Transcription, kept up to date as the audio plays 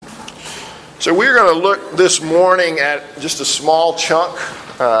So we're going to look this morning at just a small chunk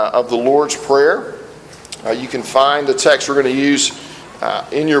of the Lord's Prayer. You can find the text we're going to use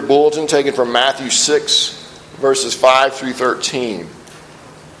in your bulletin, taken from Matthew 6, verses 5 through 13.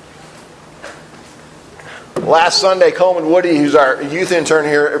 Last Sunday, Coleman Woody, who's our youth intern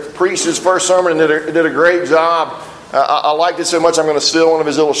here, preached his first sermon and did a great job. I liked it so much I'm going to steal one of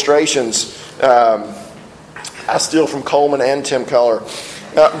his illustrations. I steal from Coleman and Tim Keller.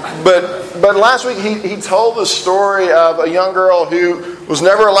 But last week he told the story of a young girl who was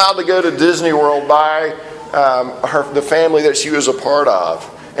never allowed to go to Disney World by the family that she was a part of.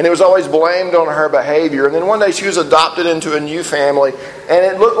 And it was always blamed on her behavior. And then one day she was adopted into a new family. And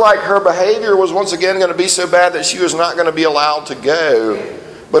it looked like her behavior was once again going to be so bad that she was not going to be allowed to go.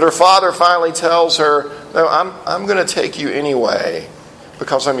 But her father finally tells her, "No, I'm going to take you anyway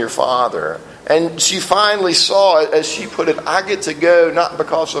because I'm your father." And she finally saw it, as she put it, I get to go not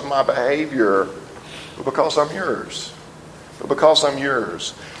because of my behavior, but because I'm yours. But because I'm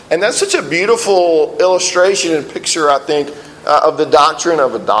yours. And that's such a beautiful illustration and picture, I think, of the doctrine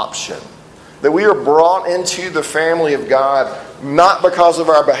of adoption. That we are brought into the family of God not because of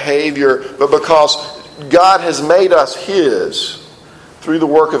our behavior, but because God has made us His through the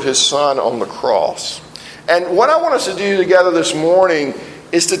work of His Son on the cross. And what I want us to do together this morning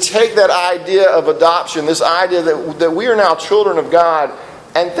is to take that idea of adoption, this idea that we are now children of God,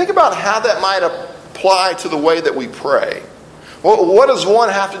 and think about how that might apply to the way that we pray. Well, what does one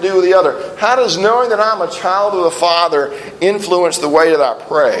have to do with the other? How does knowing that I'm a child of the Father influence the way that I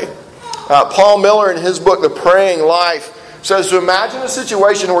pray? Paul Miller, in his book, The Praying Life, says to imagine a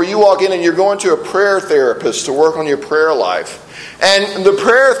situation where you walk in and you're going to a prayer therapist to work on your prayer life. And the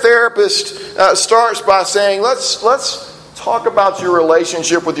prayer therapist starts by saying, let's talk about your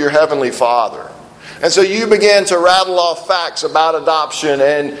relationship with your Heavenly Father. And so you begin to rattle off facts about adoption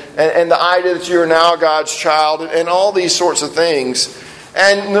and the idea that you are now God's child and all these sorts of things.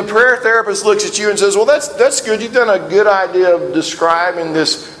 And the prayer therapist looks at you and says, well, that's good. You've done a good idea of describing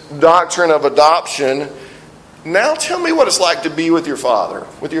this doctrine of adoption. Now tell me what it's like to be with your Father,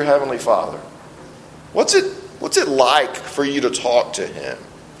 with your Heavenly Father. What's it like for you to talk to Him?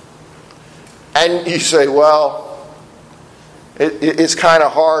 And you say, well, it's kind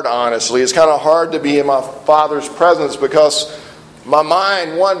of hard, honestly. It's kind of hard to be in my Father's presence because my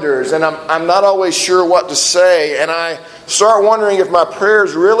mind wanders and I'm not always sure what to say. And I start wondering if my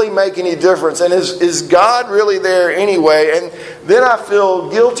prayers really make any difference. And is God really there anyway? And then I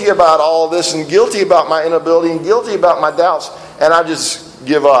feel guilty about all this and guilty about my inability and guilty about my doubts. And I just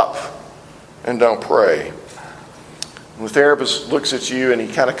give up and don't pray. And the therapist looks at you and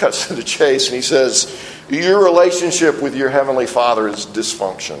he kind of cuts to the chase and he says, your relationship with your Heavenly Father is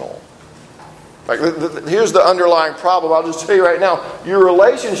dysfunctional. Here's the underlying problem. I'll just tell you right now. Your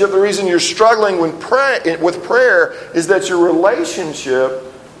relationship, the reason you're struggling with prayer is that your relationship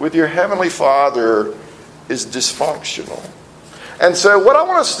with your Heavenly Father is dysfunctional. And so what I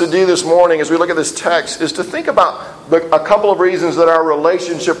want us to do this morning as we look at this text is to think about a couple of reasons that our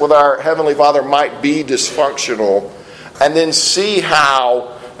relationship with our Heavenly Father might be dysfunctional, and then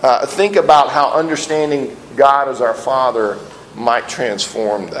think about how understanding God as our Father might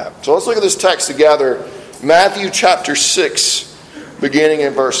transform that. So let's look at this text together. Matthew chapter 6, beginning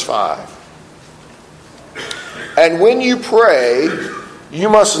in verse 5. And when you pray, you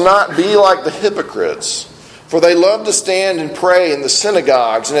must not be like the hypocrites, for they love to stand and pray in the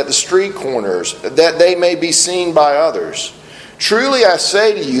synagogues and at the street corners, that they may be seen by others. Truly I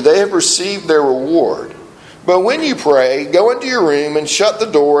say to you, they have received their reward. But when you pray, go into your room and shut the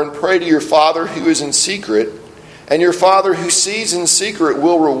door and pray to your Father who is in secret, and your Father who sees in secret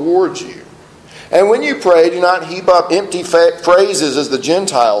will reward you. And when you pray, do not heap up empty phrases as the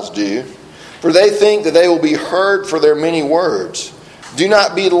Gentiles do, for they think that they will be heard for their many words. Do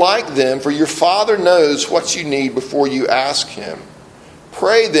not be like them, for your Father knows what you need before you ask Him.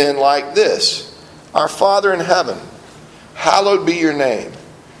 Pray then like this: Our Father in heaven, hallowed be your name.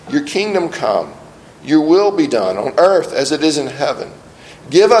 Your kingdom come. Your will be done on earth as it is in heaven.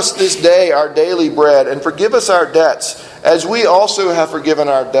 Give us this day our daily bread, and forgive us our debts, as we also have forgiven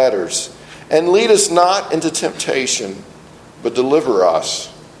our debtors. And lead us not into temptation, but deliver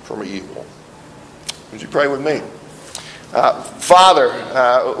us from evil. Would you pray with me? Father,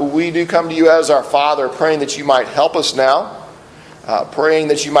 we do come to you as our Father, praying that you might help us now, praying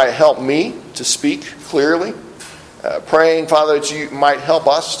that you might help me to speak clearly, praying, Father, that you might help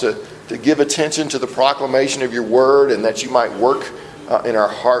us to give attention to the proclamation of your word and that you might work in our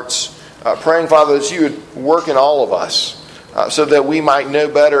hearts. Praying, Father, that you would work in all of us so that we might know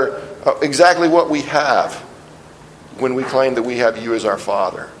better exactly what we have when we claim that we have you as our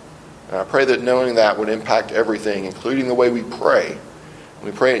Father. And I pray that knowing that would impact everything, including the way we pray.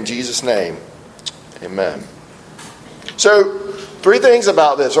 We pray in Jesus' name. Amen. So, 3 things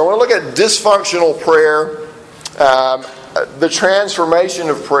about this. I want to look at dysfunctional prayer, the transformation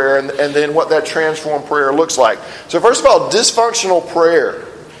of prayer, and then what that transformed prayer looks like. So first of all, dysfunctional prayer.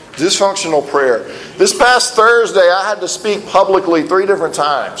 Dysfunctional prayer. This past Thursday, I had to speak publicly 3 different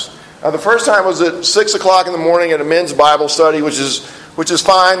times. The first time was at 6 o'clock in the morning at a men's Bible study, which is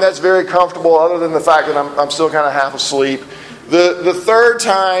fine. That's very comfortable, other than the fact that I'm still kind of half asleep. The third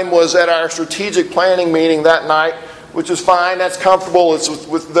time was at our strategic planning meeting that night, which is fine. That's comfortable. It's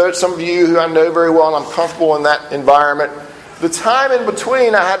with some of you who I know very well, and I'm comfortable in that environment. The time in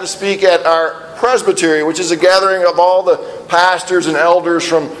between, I had to speak at our presbytery, which is a gathering of all the pastors and elders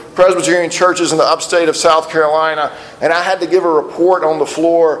from Presbyterian churches in the upstate of South Carolina, and I had to give a report on the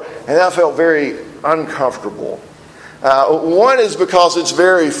floor, and that felt very uncomfortable. One is because it's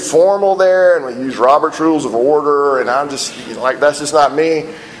very formal there, and we use Robert's Rules of Order, and I'm just that's just not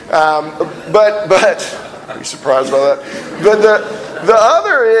me. But are you surprised by that? But the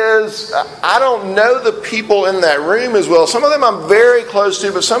other is, I don't know the people in that room as well. Some of them I'm very close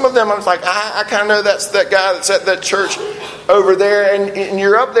to, but some of them I'm like, I kind of know that's that guy that's at that church over there. And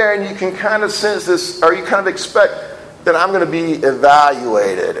you're up there and you can kind of sense this, or you kind of expect that I'm going to be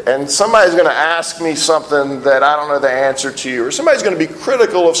evaluated. And somebody's going to ask me something that I don't know the answer to, or somebody's going to be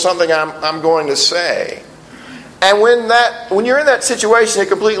critical of something I'm going to say. And when you're in that situation, it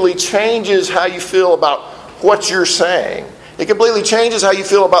completely changes how you feel about what you're saying. It completely changes how you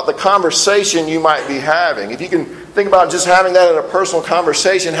feel about the conversation you might be having. If you can think about just having that in a personal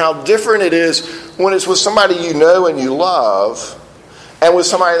conversation, how different it is when it's with somebody you know and you love and with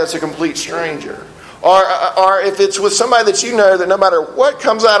somebody that's a complete stranger. Or if it's with somebody that you know that no matter what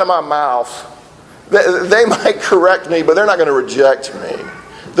comes out of my mouth, they might correct me, but they're not going to reject me.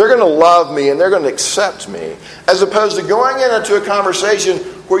 They're going to love me and they're going to accept me. As opposed to going into a conversation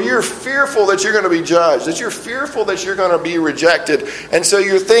where you're fearful that you're going to be judged, that you're fearful that you're going to be rejected. And so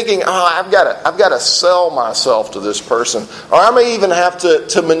you're thinking, I've got to sell myself to this person. Or I may even have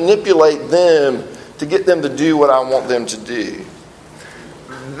to manipulate them to get them to do what I want them to do.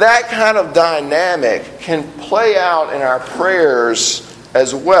 That kind of dynamic can play out in our prayers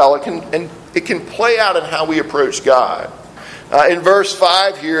as well. It can play out in how we approach God. In verse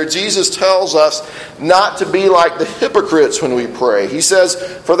 5 here, Jesus tells us not to be like the hypocrites when we pray. He says,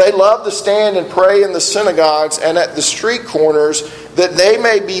 "For they love to stand and pray in the synagogues and at the street corners, that they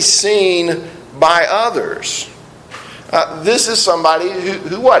may be seen by others." This is somebody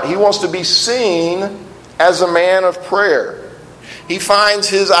who what? He wants to be seen as a man of prayer. He finds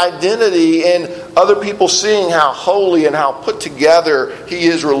his identity in other people seeing how holy and how put together he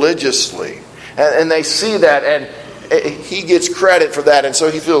is religiously. And they see that, and he gets credit for that, and so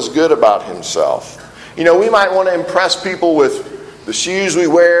he feels good about himself. We might want to impress people with the shoes we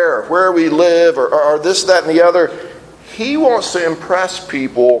wear or where we live or this, that, and the other. He wants to impress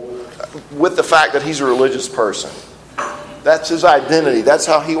people with the fact that he's a religious person. That's his identity. That's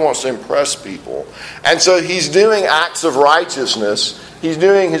how he wants to impress people. And so he's doing acts of righteousness. He's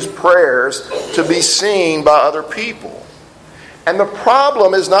doing his prayers to be seen by other people. And the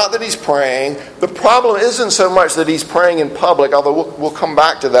problem is not that he's praying. The problem isn't so much that he's praying in public, although we'll come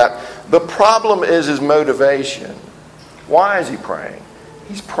back to that. The problem is his motivation. Why is he praying?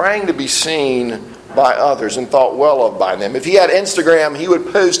 He's praying to be seen by others and thought well of by them. If he had Instagram, he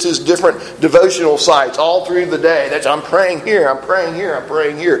would post his different devotional sites all through the day. That's, I'm praying here, I'm praying here, I'm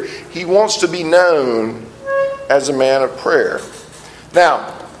praying here. He wants to be known as a man of prayer.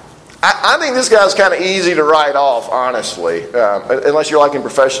 Now, I think this guy's kind of easy to write off, honestly, unless you're like in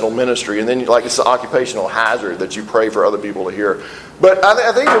professional ministry, and then it's an occupational hazard that you pray for other people to hear. But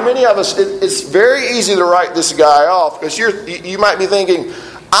I think for many of us, it's very easy to write this guy off, because you might be thinking,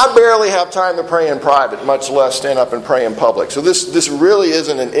 I barely have time to pray in private, much less stand up and pray in public. So this really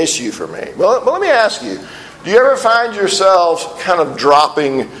isn't an issue for me. But let me ask you, do you ever find yourself kind of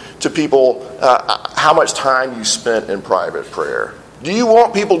dropping to people how much time you spent in private prayer? Do you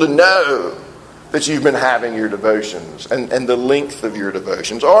want people to know that you've been having your devotions and the length of your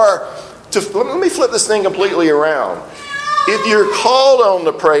devotions? Or, let me flip this thing completely around. If you're called on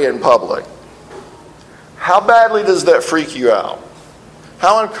to pray in public, how badly does that freak you out?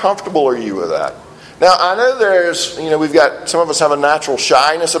 How uncomfortable are you with that? Now, I know we've got, some of us have a natural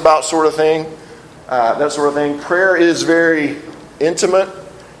shyness about that sort of thing. Prayer is very intimate,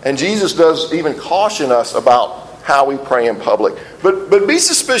 and Jesus does even caution us about how we pray in public. But be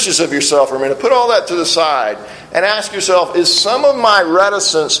suspicious of yourself for a minute. Put all that to the side and ask yourself, is some of my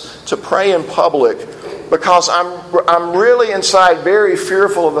reticence to pray in public because I'm really inside very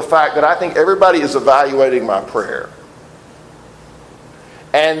fearful of the fact that I think everybody is evaluating my prayer.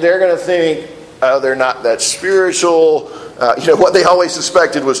 And they're going to think, oh, they're not that spiritual. What they always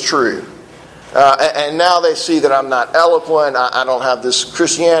suspected was true. And now they see that I'm not eloquent. I don't have this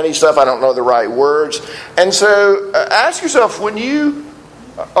Christianity stuff. I don't know the right words. And so ask yourself, when you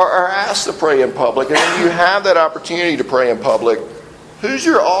are asked to pray in public, and when you have that opportunity to pray in public, who's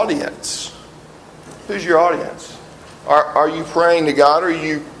your audience? Who's your audience? Are you praying to God, or are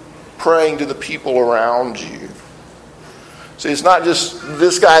you praying to the people around you? See, it's not just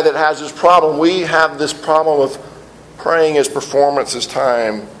this guy that has this problem. We have this problem of praying as performance as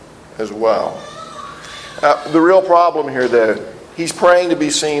time as well. The real problem here, though, he's praying to be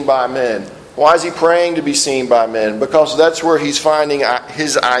seen by men. Why is he praying to be seen by men? Because that's where he's finding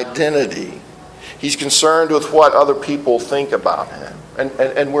his identity. He's concerned with what other people think about him.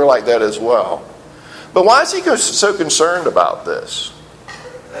 And we're like that as well. But why is he so concerned about this?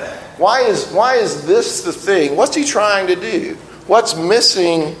 Why is this the thing? What's he trying to do? What's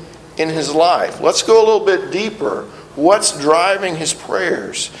missing in his life? Let's go a little bit deeper. What's driving his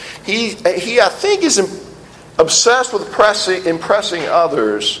prayers? He I think, is obsessed with impressing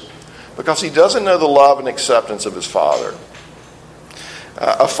others because he doesn't know the love and acceptance of his Father.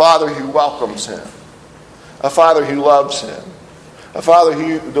 A Father who welcomes him. A Father who loves him. A Father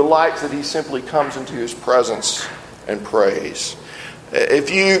who delights that he simply comes into his presence and prays. If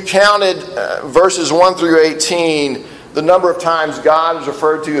you counted verses 1 through 18, the number of times God is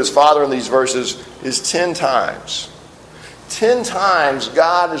referred to as Father in these verses is 10 times. 10 times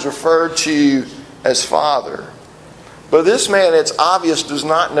God is referred to as Father. But this man, it's obvious, does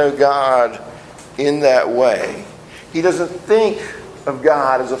not know God in that way. He doesn't think of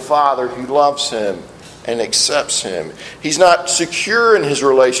God as a Father who loves him and accepts him. He's not secure in his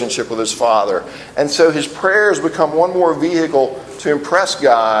relationship with his Father. And so his prayers become one more vehicle to impress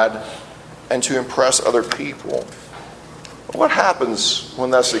God and to impress other people. What happens when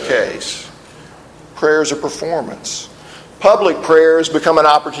that's the case? Prayers are performance. Public prayers become an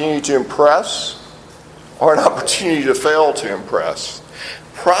opportunity to impress or an opportunity to fail to impress.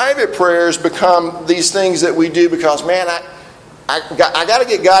 Private prayers become these things that we do because, man, I got to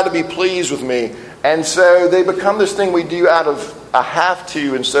get God to be pleased with me. And so they become this thing we do out of a have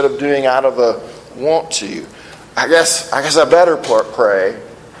to instead of doing out of a want to. I guess I better pray.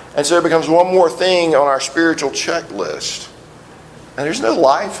 And so it becomes one more thing on our spiritual checklist. And there's no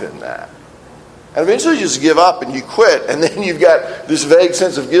life in that. And eventually you just give up and you quit. And then you've got this vague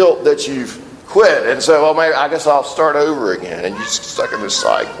sense of guilt that you've quit. And so, well, maybe I guess I'll start over again. And you're stuck in this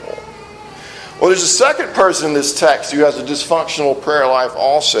cycle. Well, there's a second person in this text who has a dysfunctional prayer life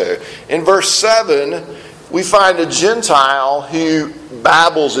also. In verse 7, we find a Gentile who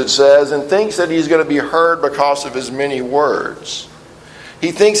babbles, it says, and thinks that he's going to be heard because of his many words.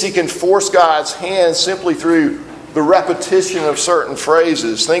 He thinks he can force God's hand simply through the repetition of certain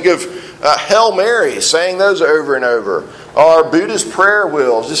phrases. Think of Hail Mary, saying those over and over. Or Buddhist prayer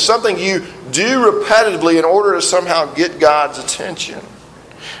wheels. Just something you do repetitively in order to somehow get God's attention.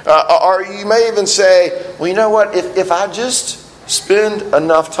 Or you may even say, well, you know what? If I just spend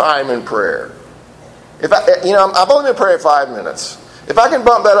enough time in prayer. I've only been praying 5 minutes. If I can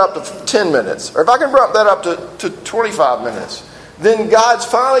bump that up to 10 minutes. Or if I can bump that up to 25 minutes. Then God's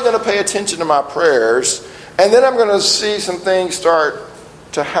finally going to pay attention to my prayers. And then I'm going to see some things start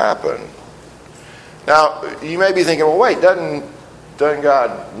to happen. Now, you may be thinking, well, wait, doesn't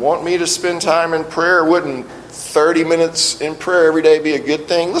God want me to spend time in prayer? Wouldn't 30 minutes in prayer every day be a good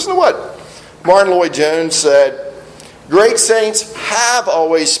thing? Listen to what Martin Lloyd-Jones said. Great saints have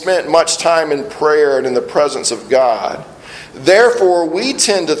always spent much time in prayer and in the presence of God. Therefore, we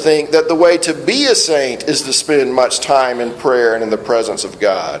tend to think that the way to be a saint is to spend much time in prayer and in the presence of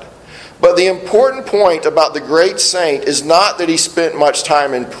God. But the important point about the great saint is not that he spent much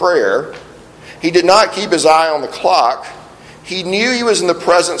time in prayer. He did not keep his eye on the clock. He knew he was in the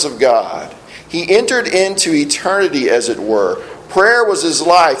presence of God. He entered into eternity, as it were. Prayer was his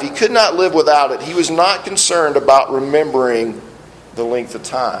life. He could not live without it. He was not concerned about remembering the length of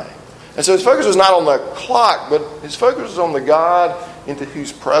time. And so his focus was not on the clock, but his focus was on the God into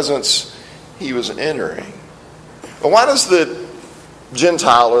whose presence he was entering. But why does the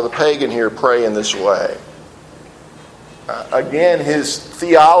Gentile or the pagan here pray in this way? Again, his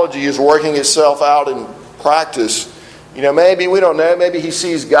theology is working itself out in practice. Maybe, we don't know, maybe he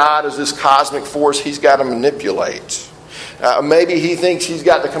sees God as this cosmic force he's got to manipulate. Maybe he thinks he's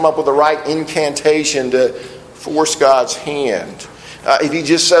got to come up with the right incantation to force God's hand. If he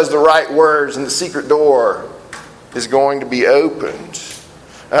just says the right words and the secret door is going to be opened.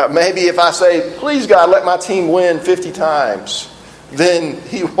 Maybe if I say, please God, let my team win 50 times, then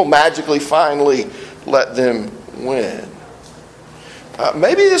he will magically finally let them win.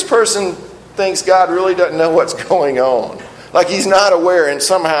 Maybe this person thinks God really doesn't know what's going on. Like he's not aware, and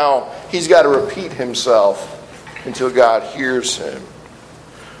somehow he's got to repeat himself until God hears him.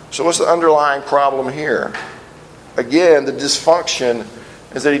 So what's the underlying problem here? Again, the dysfunction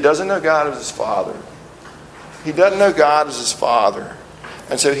is that he doesn't know God as his Father. He doesn't know God as his Father.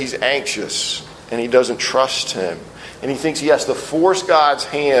 And so he's anxious, and he doesn't trust him. And he thinks he has to force God's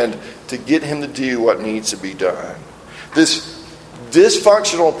hand to get him to do what needs to be done. This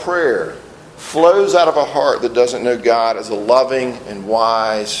dysfunctional prayer flows out of a heart that doesn't know God as a loving and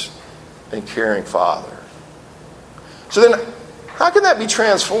wise and caring Father. So then, how can that be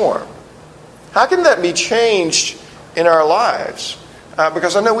transformed? How can that be changed in our lives?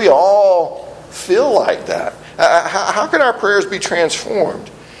 Because I know we all feel like that. How can our prayers be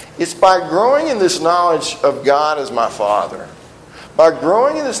transformed? It's by growing in this knowledge of God as my Father. By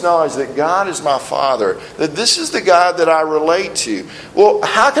growing in this knowledge that God is my Father, that this is the God that I relate to. Well,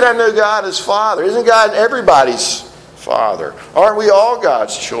 how can I know God as Father? Isn't God everybody's Father? Aren't we all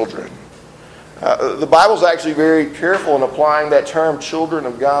God's children? The Bible's actually very careful in applying that term, children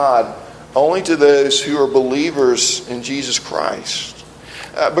of God, only to those who are believers in Jesus Christ.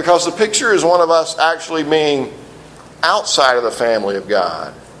 Because the picture is one of us actually being outside of the family of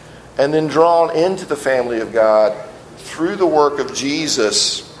God and then drawn into the family of God through the work of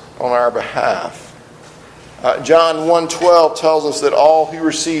Jesus on our behalf. John 1:12 tells us that all who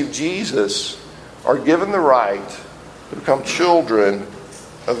receive Jesus are given the right to become children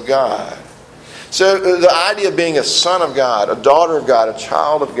of God. So the idea of being a son of God, a daughter of God, a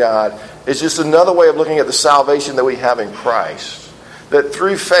child of God is just another way of looking at the salvation that we have in Christ. That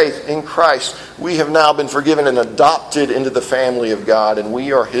through faith in Christ, we have now been forgiven and adopted into the family of God, and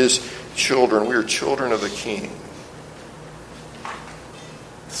we are his children. We are children of the King.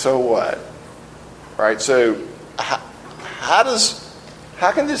 So what? Right? So how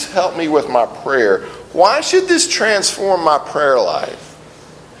can this help me with my prayer? Why should this transform my prayer life?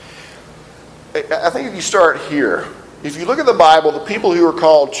 I think if you start here, if you look at the Bible, the people who were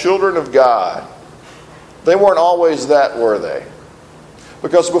called children of God, they weren't always that, were they?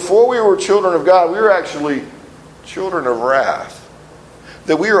 Because before we were children of God, we were actually children of wrath.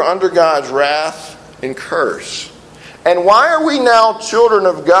 That we are under God's wrath and curse. And why are we now children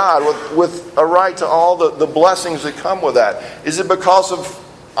of God with a right to all the blessings that come with that? Is it because of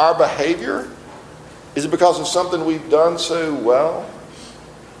our behavior? Is it because of something we've done so well?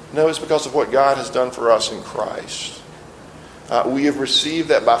 No, it's because of what God has done for us in Christ. We have received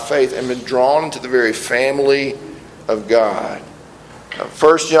that by faith and been drawn into the very family of God.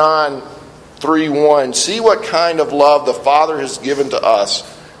 1 John 3:1, see what kind of love the Father has given to us,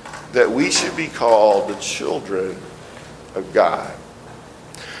 that we should be called the children of God.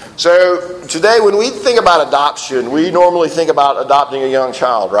 So today when we think about adoption, we normally think about adopting a young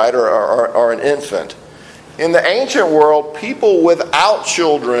child, right? Or an infant. In the ancient world, people without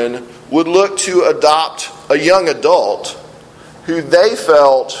children would look to adopt a young adult who they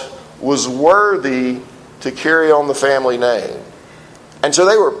felt was worthy to carry on the family name. And so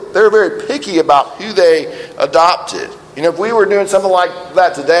they were very picky about who they adopted. You know, if we were doing something like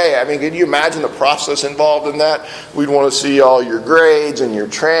that today, I mean, can you imagine the process involved in that? We'd want to see all your grades and your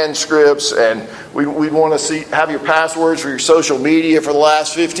transcripts, and we'd want to have your passwords for your social media for the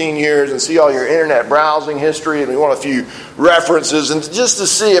last 15 years and see all your internet browsing history, and we want a few references, and just to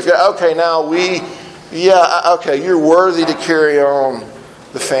see if, okay, now you're worthy to carry on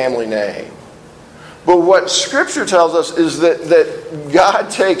the family name. But what Scripture tells us is that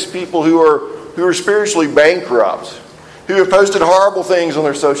God takes people who are spiritually bankrupt, who have posted horrible things on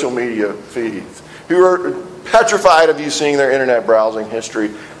their social media feeds, who are petrified of you seeing their internet browsing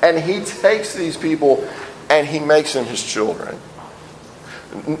history, and he takes these people and he makes them his children.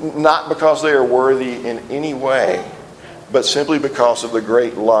 Not because they are worthy in any way, but simply because of the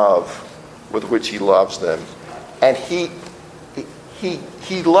great love with which he loves them. And he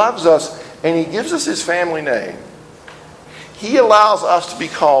loves us, and he gives us his family name. He allows us to be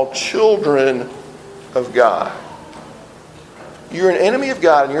called children of God. You're an enemy of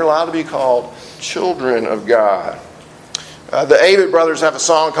God, and you're allowed to be called children of God. The Avett Brothers have a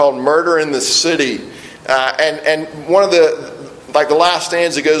song called "Murder in the City," and one of the last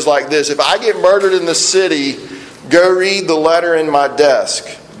stanza goes like this: "If I get murdered in the city, go read the letter in my desk.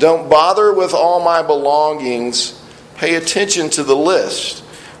 Don't bother with all my belongings. Pay attention to the list.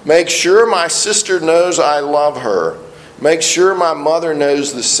 Make sure my sister knows I love her. Make sure my mother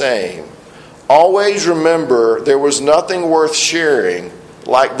knows the same. Always remember there was nothing worth sharing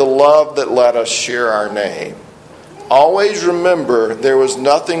like the love that let us share our name. Always remember there was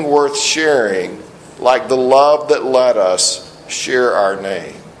nothing worth sharing like the love that let us share our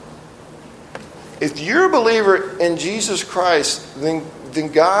name. If you're a believer in Jesus Christ, then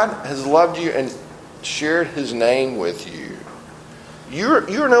God has loved you and shared his name with you.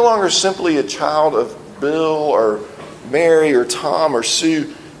 You're no longer simply a child of Bill or Mary or Tom or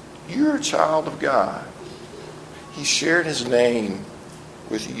Sue. You're a child of God. He shared his name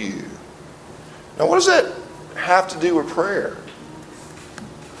with you. Now, what does that have to do with prayer?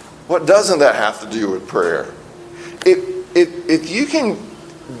 What doesn't that have to do with prayer? If you can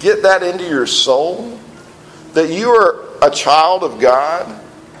get that into your soul, that you are a child of God,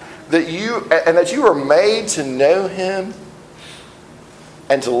 that you are made to know him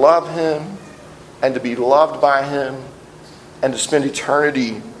and to love him and to be loved by him and to spend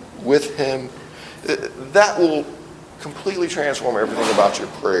eternity with him, that will completely transform everything about your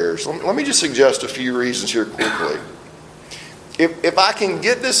prayers. Let me just suggest a few reasons here quickly. If I can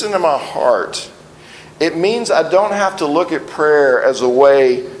get this into my heart, it means I don't have to look at prayer as a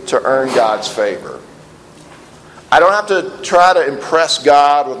way to earn God's favor. I don't have to try to impress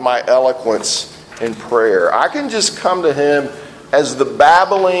God with my eloquence in prayer. I can just come to him as the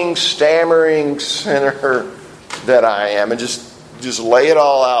babbling, stammering sinner that I am and just lay it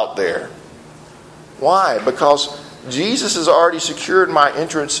all out there. Why? Because Jesus has already secured my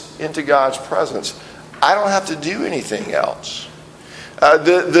entrance into God's presence. I don't have to do anything else.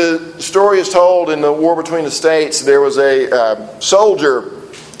 The story is told in the war between the states. There was a soldier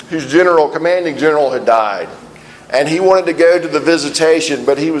whose commanding general had died. And he wanted to go to the visitation,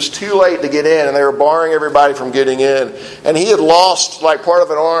 but he was too late to get in, and they were barring everybody from getting in. And he had lost like part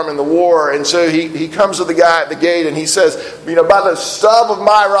of an arm in the war, and so he comes to the guy at the gate and he says, by the stub of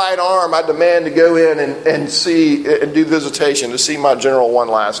my right arm, I demand to go in and see and do visitation to see my general one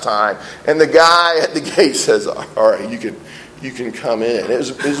last time. And the guy at the gate says, all right, you can come in. It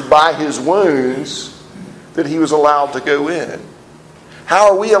was by his wounds that he was allowed to go in. How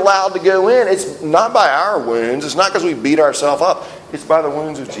are we allowed to go in? It's not by our wounds. It's not because we beat ourselves up. It's by the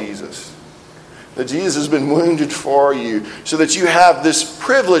wounds of Jesus. That Jesus has been wounded for you so that you have this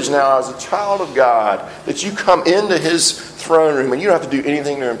privilege now as a child of God that you come into his throne room and you don't have to do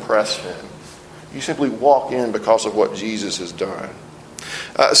anything to impress him. You simply walk in because of what Jesus has done.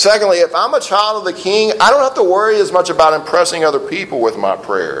 Secondly, if I'm a child of the King, I don't have to worry as much about impressing other people with my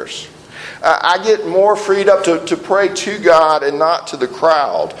prayers. I get more freed up to pray to God and not to the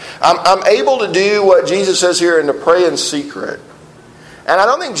crowd. I'm able to do what Jesus says here and to pray in secret. And I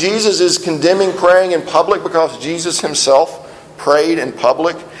don't think Jesus is condemning praying in public because Jesus himself prayed in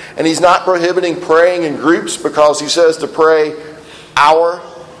public. And he's not prohibiting praying in groups because he says to pray our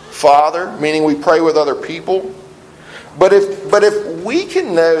Father, meaning we pray with other people. But if we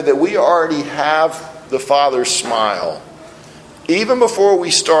can know that we already have the Father's smile, even before we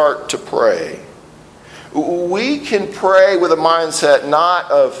start to pray, we can pray with a mindset not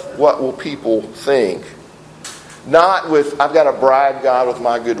of what will people think, not with I've got to bribe God with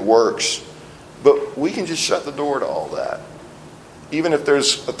my good works, but we can just shut the door to all that, even if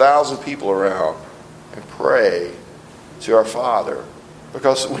there's 1,000 people around, and pray to our Father,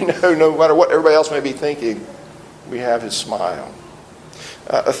 because we know no matter what everybody else may be thinking, we have his smile.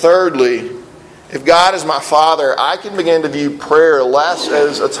 Thirdly, if God is my Father, I can begin to view prayer less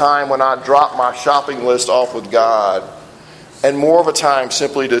as a time when I drop my shopping list off with God and more of a time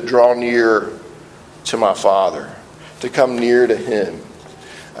simply to draw near to my Father, to come near to him.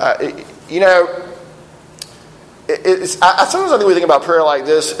 I sometimes I think we think about prayer like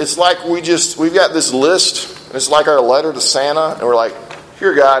this. It's like we've got this list, and it's like our letter to Santa, and we're like,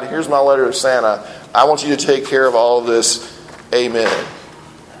 here God, here's my letter to Santa. I want you to take care of all of this. Amen.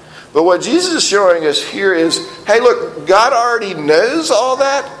 But what Jesus is showing us here is, hey, look, God already knows all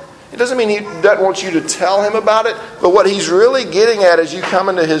that. It doesn't mean he doesn't want you to tell him about it. But what he's really getting at as you come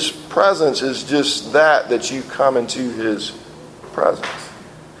into his presence is just that you come into his presence.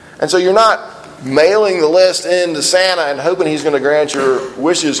 And so you're not mailing the list into Santa and hoping he's going to grant your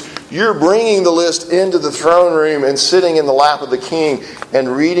wishes. You're bringing the list into the throne room and sitting in the lap of the King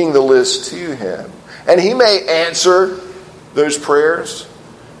and reading the list to him. And he may answer those prayers.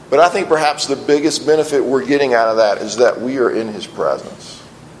 But I think perhaps the biggest benefit we're getting out of that is that we are in his presence.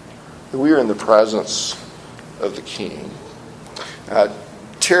 That we are in the presence of the King.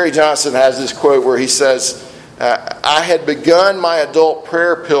 Terry Johnson has this quote where he says, I had begun my adult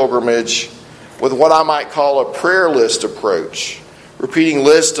prayer pilgrimage with what I might call a prayer list approach, repeating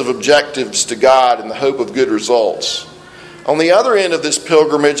lists of objectives to God in the hope of good results. On the other end of this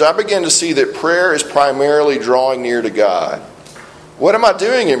pilgrimage, I began to see that prayer is primarily drawing near to God. What am I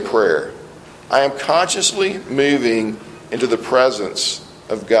doing in prayer? I am consciously moving into the presence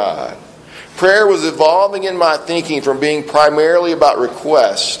of God. Prayer was evolving in my thinking from being primarily about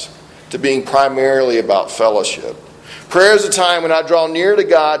request to being primarily about fellowship. Prayer is a time when I draw near to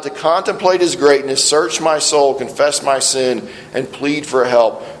God to contemplate His greatness, search my soul, confess my sin, and plead for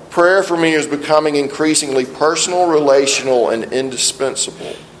help. Prayer for me is becoming increasingly personal, relational, and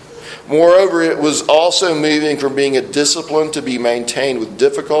indispensable. Moreover, it was also moving from being a discipline to be maintained with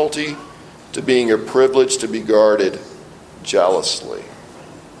difficulty to being a privilege to be guarded jealously.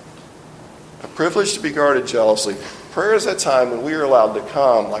 A privilege to be guarded jealously. Prayer is that time when we are allowed to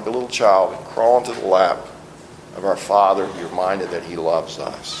come like a little child and crawl into the lap of our Father and be reminded that He loves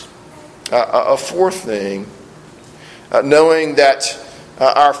us. A fourth thing, knowing that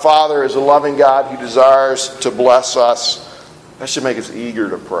our Father is a loving God who desires to bless us, that should make us eager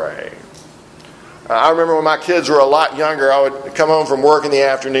to pray. I remember when my kids were a lot younger, I would come home from work in the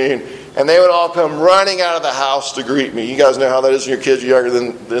afternoon, and they would all come running out of the house to greet me. You guys know how that is when your kids are younger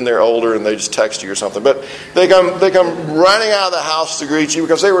than they're older and they just text you or something. But they come running out of the house to greet you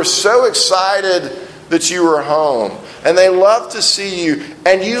because they were so excited that you were home. And they loved to see you,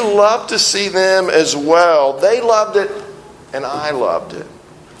 and you loved to see them as well. They loved it, and I loved it.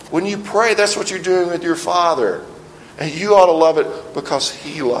 When you pray, that's what you're doing with your Father. And you ought to love it because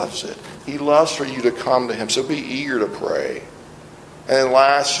He loves it. He loves for you to come to Him. So be eager to pray. And then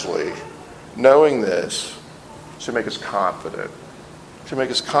lastly, knowing this should make us confident. Should make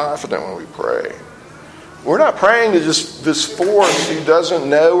us confident when we pray. We're not praying to just this force who doesn't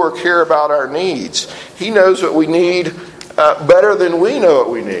know or care about our needs. He knows what we need better than we know what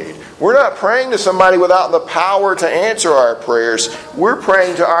we need. We're not praying to somebody without the power to answer our prayers. We're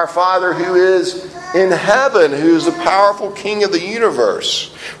praying to our Father who is in heaven, who is the powerful King of the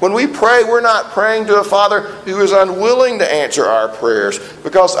universe. When we pray, we're not praying to a Father who is unwilling to answer our prayers,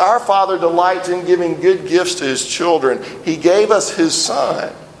 because our Father delights in giving good gifts to His children. He gave us His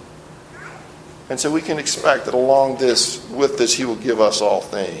Son. And so we can expect that with this, He will give us all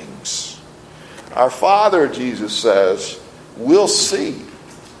things. Our Father, Jesus says, will see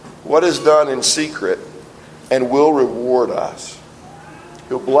what is done in secret and will reward us.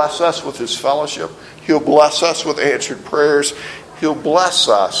 He'll bless us with His fellowship. He'll bless us with answered prayers. He'll bless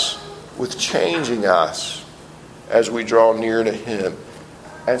us with changing us as we draw near to Him.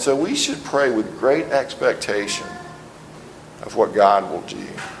 And so we should pray with great expectation of what God will do.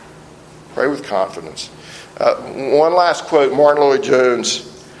 Pray with confidence. One last quote, Martin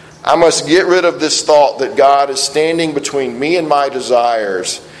Lloyd-Jones. I must get rid of this thought that God is standing between me and my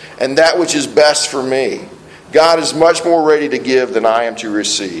desires and that which is best for me. God is much more ready to give than I am to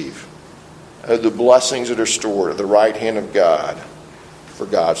receive. The blessings that are stored at the right hand of God for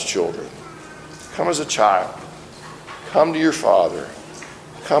God's children. Come as a child. Come to your Father.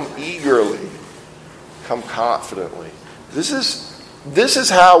 Come eagerly. Come confidently. This is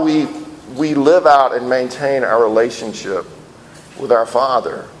how we live out and maintain our relationship with our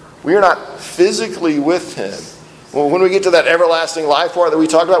Father. We are not physically with Him. Well, when we get to that everlasting life part that we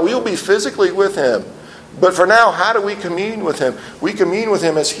talked about, we will be physically with Him. But for now, how do we commune with Him? We commune with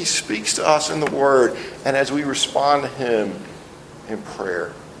Him as He speaks to us in the Word and as we respond to Him in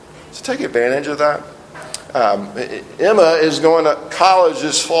prayer. So take advantage of that. Emma is going to college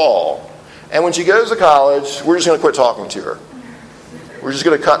this fall. And when she goes to college, we're just going to quit talking to her. We're just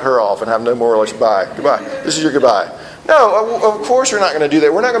going to cut her off and have no more relations. Bye. Goodbye. This is your goodbye. No, of course we're not going to do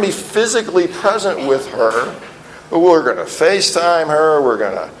that. We're not going to be physically present with her. But we're going to FaceTime her. We're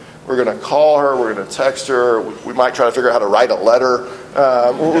going to call her. We're going to text her. We might try to figure out how to write a letter.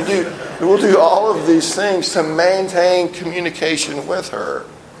 We'll do all of these things to maintain communication with her.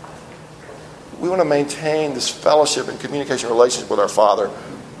 We want to maintain this fellowship and communication relationship with our Father.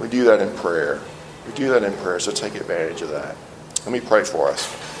 We do that in prayer. So take advantage of that. Let me pray for us.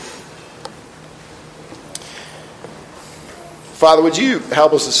 Father, would you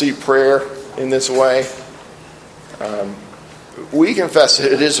help us to see prayer in this way? We confess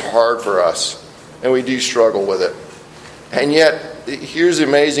that it is hard for us, and we do struggle with it. And yet, here's the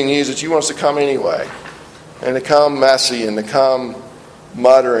amazing news that you want us to come anyway, and to come messy, and to come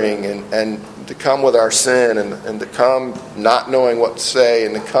muttering, and to come with our sin, and to come not knowing what to say,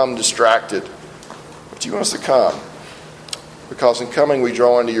 and to come distracted. But you want us to come, because in coming we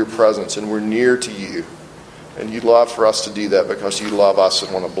draw into your presence, and we're near to you. And you'd love for us to do that because you love us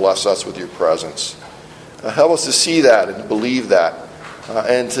and want to bless us with your presence. Help us to see that and to believe that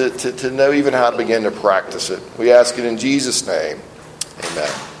and to know even how to begin to practice it. We ask it in Jesus' name.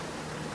 Amen.